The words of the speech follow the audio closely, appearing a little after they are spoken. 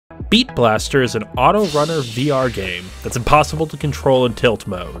Beat Blaster is an auto runner VR game that's impossible to control in tilt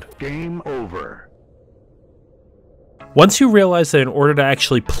mode. Game over. Once you realize that in order to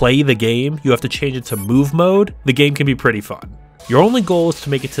actually play the game, you have to change it to move mode, the game can be pretty fun. Your only goal is to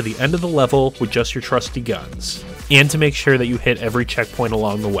make it to the end of the level with just your trusty guns, and to make sure that you hit every checkpoint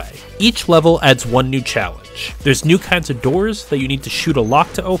along the way. Each level adds one new challenge. There's new kinds of doors that you need to shoot a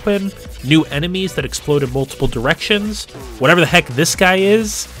lock to open, new enemies that explode in multiple directions, whatever the heck this guy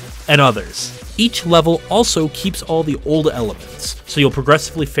is, and others. Each level also keeps all the old elements, so you'll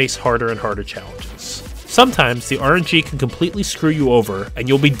progressively face harder and harder challenges. Sometimes the RNG can completely screw you over, and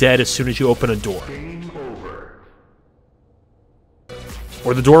you'll be dead as soon as you open a door. Game over.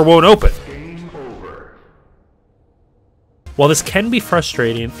 Or the door won't open. Game over. While this can be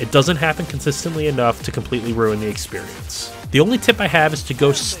frustrating, it doesn't happen consistently enough to completely ruin the experience. The only tip I have is to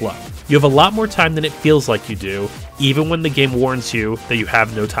go slow. You have a lot more time than it feels like you do, even when the game warns you that you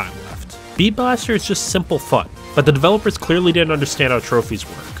have no time left. Beat Blaster is just simple fun, but the developers clearly didn't understand how trophies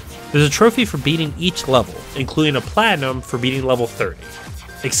work. There's a trophy for beating each level, including a platinum for beating level 30.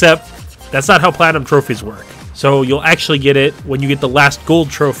 Except, that's not how platinum trophies work. So you'll actually get it when you get the last gold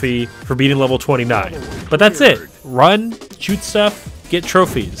trophy for beating level 29. But that's it. Run, shoot stuff, get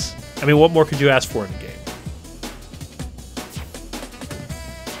trophies. I mean, what more could you ask for in a game?